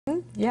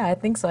Yeah, I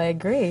think so. I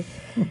agree.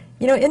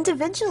 You know,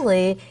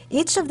 individually,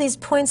 each of these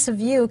points of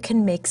view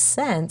can make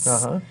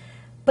sense,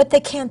 but they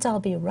can't all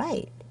be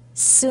right.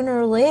 Sooner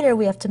or later,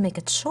 we have to make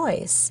a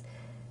choice.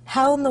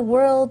 How in the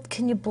world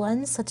can you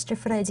blend such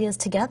different ideas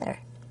together?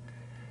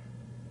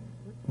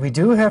 We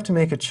do have to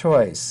make a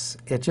choice.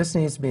 It just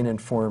needs to be an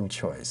informed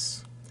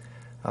choice.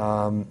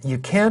 You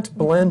can't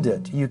blend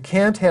it. You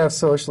can't have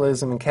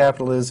socialism and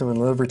capitalism and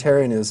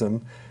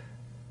libertarianism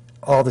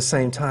all at the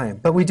same time.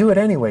 But we do it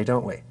anyway,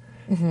 don't we?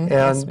 And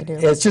Yes, we do.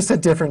 it's just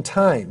at different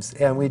times,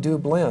 and we do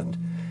blend.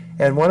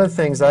 And one of the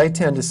things I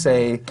tend to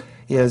say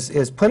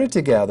is put it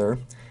together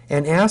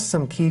and ask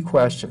some key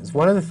questions.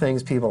 One of the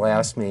things people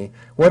ask me,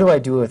 what do I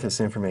do with this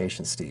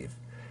information, Steve?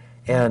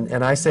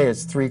 And I say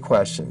it's 3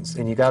 questions,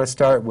 and you got to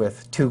start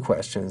with 2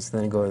 questions,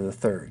 then go to the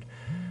third.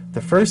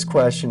 The first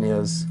question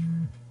is,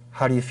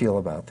 how do you feel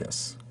about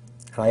this?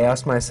 And I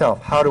ask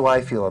myself, how do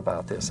I feel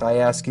about this? I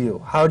ask you,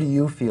 how do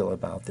you feel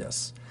about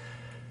this?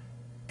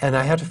 And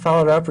I have to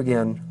follow it up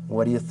again,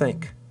 what do you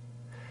think?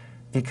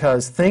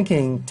 Because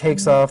thinking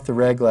takes off the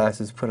red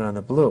glasses, put on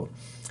the blue.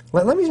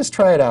 Let me just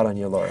try it out on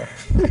you, Laura.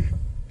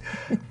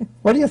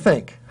 What do you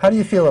think? How do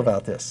you feel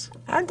about this?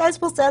 Aren't I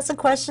supposed to ask the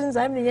questions?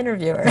 I'm the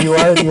interviewer. You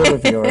are the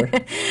interviewer.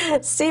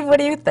 Steve, what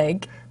do you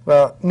think?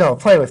 Well, no,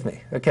 play with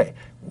me. Okay.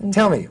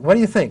 Tell me, what do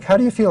you think? How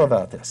do you feel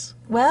about this?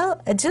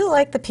 Well, I do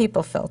like the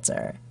people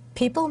filter.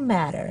 People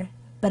matter.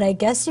 But I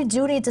guess you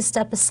do need to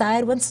step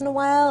aside once in a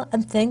while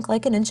and think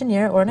like an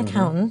engineer or an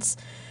accountant.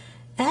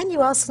 And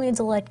you also need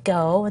to let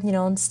go and, you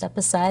know, and step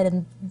aside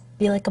and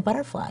be like a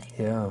butterfly.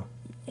 Yeah.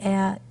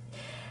 And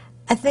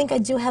I think I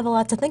do have a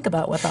lot to think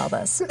about with all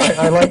this.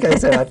 Like I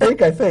said, I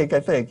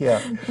think,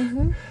 yeah.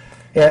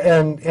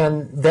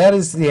 And that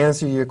is the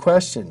answer to your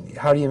question.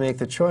 How do you make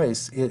the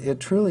choice? It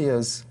truly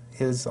is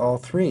all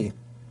 3.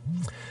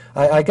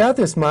 I got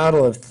this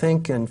model of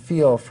think and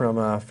feel from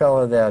a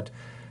fellow that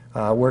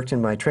worked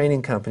in my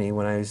training company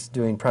when I was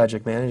doing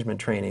project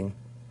management training.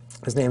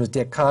 His name is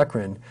Dick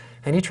Cochran.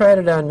 And he tried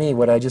it on me,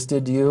 what I just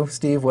did to you.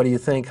 Steve, what do you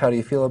think? How do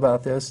you feel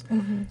about this?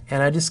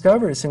 And I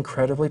discovered it's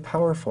incredibly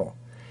powerful.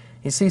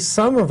 You see,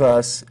 some of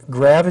us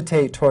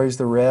gravitate towards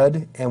the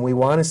red, and we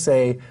want to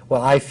say,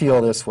 well, I feel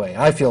this way.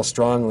 I feel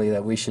strongly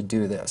that we should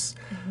do this.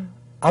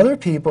 Other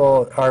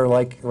people are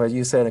like what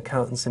you said,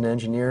 accountants and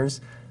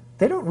engineers.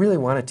 They don't really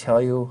want to tell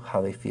you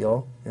how they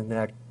feel. In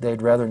fact,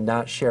 they'd rather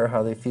not share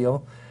how they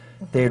feel.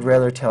 They'd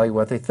rather tell you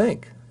what they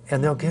think,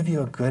 and they'll give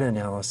you a good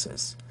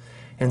analysis.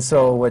 And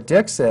so what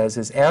Dick says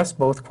is ask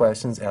both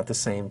questions at the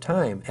same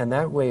time, and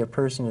that way a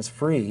person is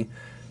free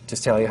to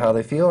tell you how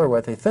they feel or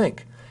what they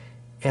think.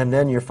 And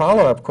then your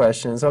follow-up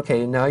question is,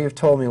 okay, now you've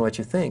told me what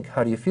you think.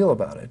 How do you feel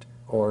about it?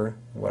 Or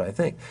what I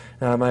think.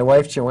 My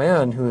wife,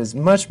 Joanne, who is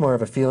much more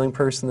of a feeling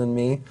person than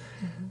me,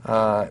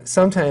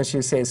 sometimes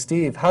she says,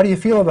 Steve, how do you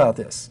feel about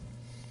this?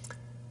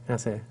 And I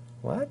say,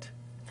 what?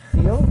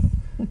 Feel?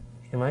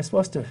 Am I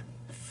supposed to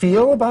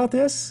feel about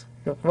this?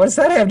 What does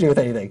that have to do with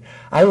anything?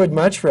 I would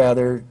much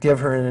rather give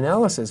her an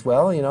analysis.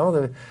 Well, you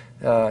know,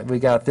 we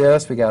got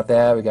this, we got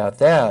that, we got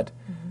that.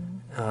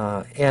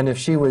 And if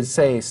she would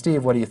say,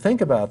 Steve, what do you think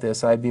about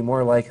this? I'd be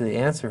more likely to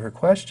answer her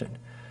question.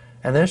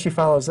 And then she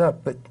follows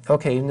up, but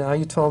okay, now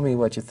you told me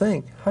what you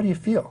think. How do you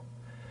feel?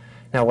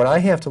 Now, what I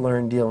have to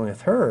learn dealing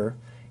with her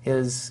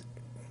is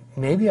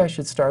maybe I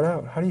should start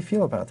out. How do you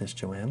feel about this,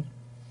 Joanne?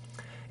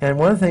 And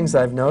one of the things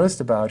I've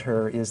noticed about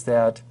her is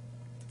that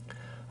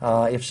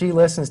if she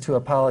listens to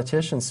a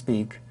politician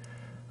speak,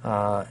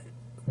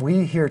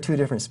 we hear 2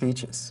 different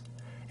speeches.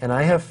 And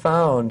I have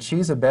found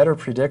she's a better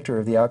predictor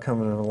of the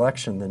outcome of an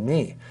election than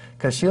me,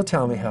 because she'll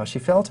tell me how she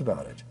felt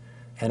about it.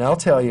 And I'll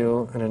tell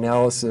you an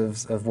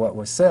analysis of what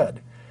was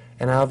said.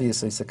 And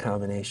obviously it's a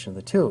combination of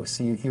the 2.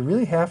 So you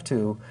really have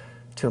to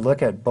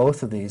look at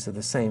both of these at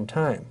the same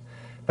time.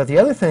 But the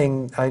other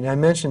thing, I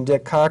mentioned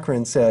Dick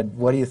Cochran said,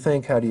 what do you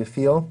think, how do you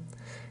feel?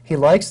 He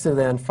likes to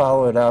then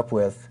follow it up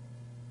with,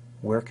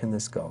 where can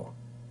this go?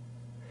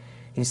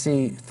 You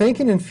see,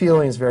 thinking and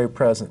feeling is very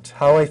present.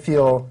 How I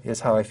feel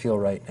is how I feel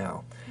right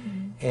now.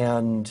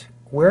 And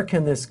where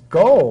can this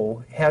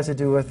go has to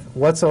do with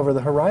what's over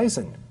the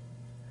horizon.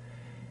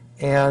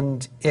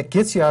 And it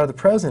gets you out of the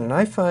present. And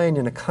I find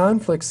in a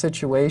conflict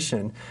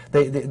situation,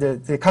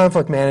 the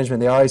conflict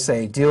management, they always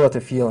say, deal with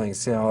the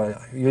feelings. You know,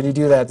 when you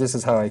do that, this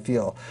is how I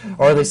feel.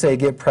 Or they say,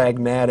 get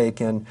pragmatic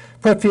and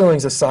put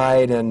feelings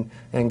aside and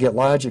get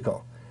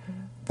logical.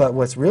 But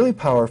what's really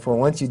powerful,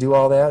 once you do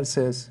all that, it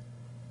says,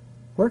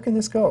 where can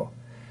this go?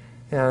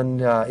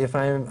 And if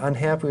I'm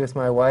unhappy with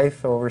my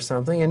wife over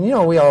something, and you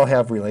know, we all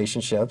have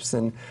relationships,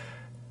 and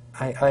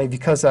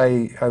because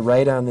I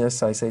write on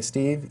this, I say,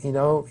 Steve, you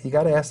know, you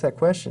got to ask that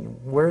question.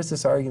 Where is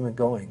this argument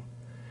going?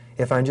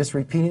 If I'm just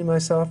repeating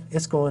myself,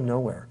 it's going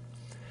nowhere.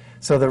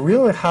 So the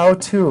real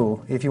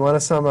how-to, if you want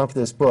to sum up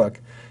this book,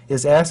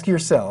 is ask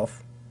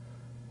yourself,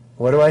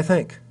 what do I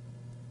think?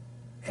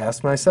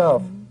 Ask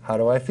myself, how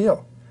do I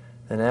feel?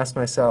 Then ask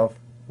myself,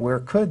 where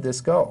could this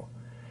go?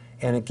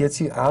 And it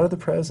gets you out of the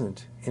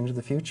present into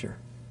the future.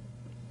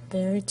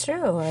 Very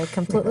true. I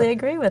completely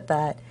agree with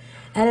that.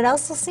 And it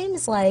also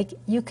seems like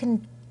you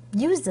can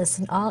use this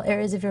in all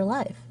areas of your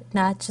life,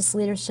 not just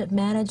leadership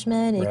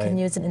management. You can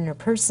Right. use it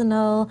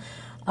interpersonal,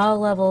 all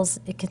levels.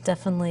 It can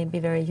definitely be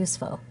very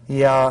useful.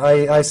 Yeah,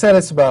 I said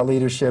it's about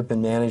leadership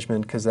and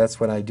management because that's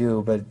what I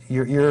do, but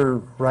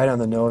you're right on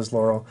the nose,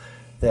 Laurel,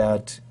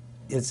 that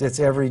it's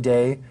every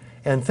day.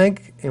 And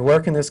think, where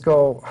can this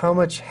go? How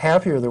much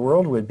happier the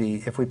world would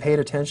be if we paid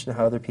attention to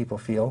how other people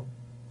feel.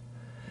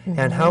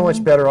 And how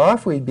much better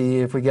off we'd be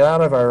if we get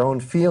out of our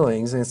own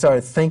feelings and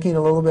started thinking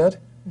a little bit.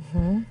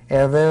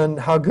 And then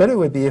how good it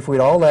would be if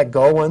we'd all let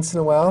go once in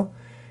a while.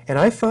 And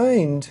I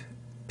find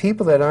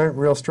people that aren't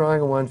real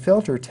strong on one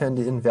filter tend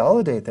to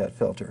invalidate that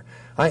filter.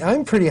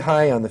 I'm pretty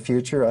high on the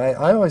future.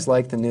 I always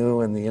like the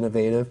new and the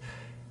innovative.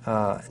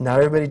 Not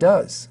everybody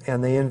does,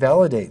 and they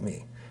invalidate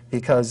me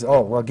because,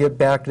 oh, well, get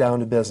back down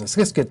to business.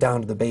 Let's get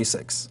down to the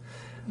basics.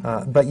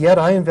 But yet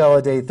I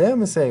invalidate them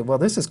and say, well,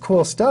 this is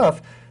cool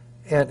stuff.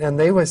 And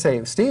they would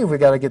say, Steve, we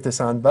got to get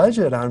this on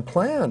budget, on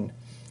plan.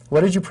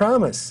 What did you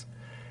promise?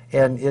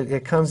 And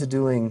it comes to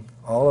doing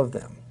all of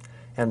them.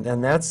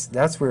 And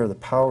that's where the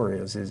power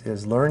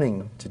is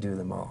learning to do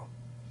them all.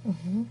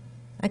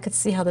 I could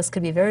see how this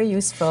could be very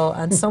useful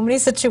on so many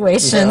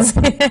situations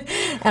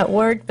at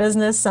work,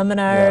 business,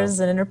 seminars,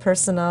 and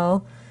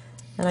interpersonal.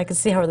 And I could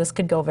see how this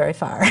could go very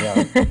far.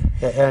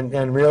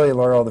 And really,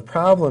 Laurel, the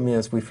problem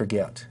is we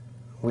forget.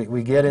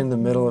 We get in the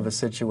middle of a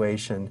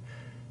situation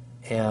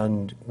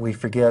and we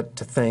forget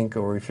to think,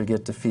 or we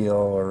forget to feel,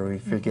 or we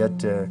forget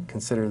to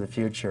consider the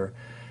future.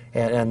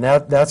 And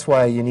that's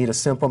why you need a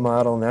simple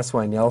model, and that's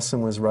why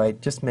Nelson was right.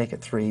 Just make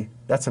it 3.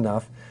 That's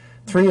enough.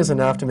 3 is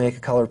enough to make a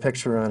color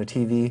picture on a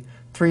TV.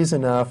 3 is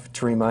enough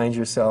to remind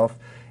yourself.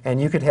 And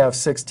you could have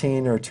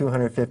 16 or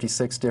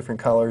 256 different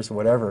colors or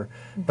whatever,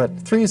 but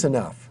 3 is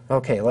enough.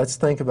 Okay, let's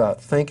think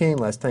about thinking,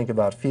 let's think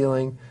about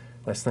feeling,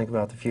 let's think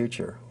about the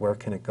future. Where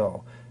can it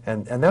go?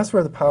 And that's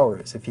where the power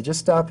is. If you just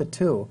stop at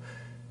 2,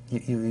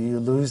 you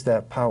lose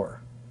that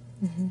power.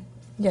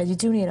 Yeah, you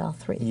do need all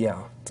 3.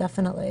 Yeah.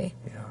 Definitely.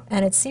 Yeah.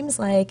 And it seems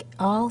like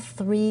all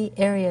 3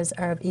 areas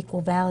are of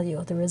equal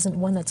value. There isn't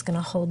one that's going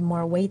to hold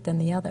more weight than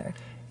the other.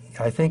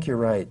 I think you're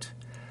right.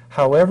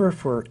 However,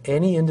 for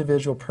any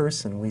individual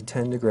person, we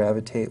tend to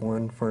gravitate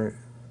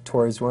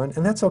towards one,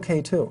 and that's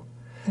okay too.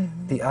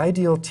 The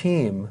ideal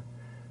team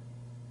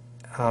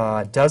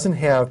doesn't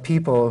have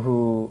people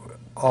who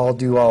all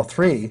do all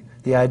 3.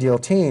 The ideal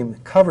team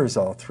covers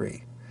all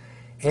 3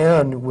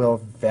 and will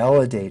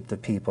validate the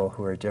people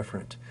who are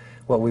different.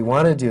 What we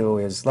want to do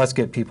is, let's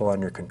get people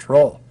under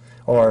control,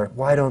 or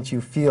why don't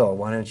you feel,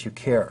 why don't you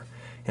care?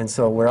 And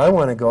so where I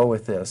want to go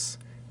with this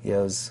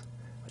is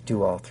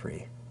do all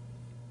 3.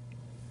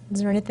 Is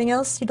there anything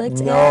else you'd like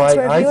to No, add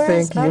to our I viewers,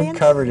 think audience? you've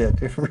covered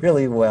it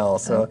really well,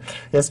 so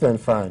it's been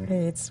fun.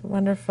 Great, it's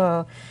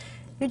wonderful.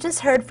 You just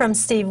heard from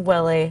Steve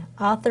Willey,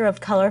 author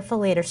of Colorful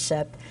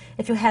Leadership.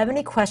 If you have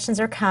any questions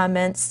or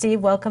comments,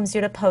 Steve welcomes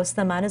you to post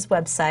them on his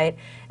website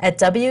at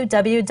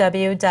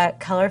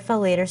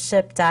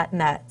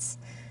www.colorfulleadership.net.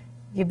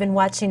 You've been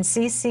watching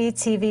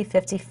CCTV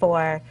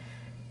 54.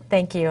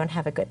 Thank you and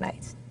have a good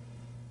night.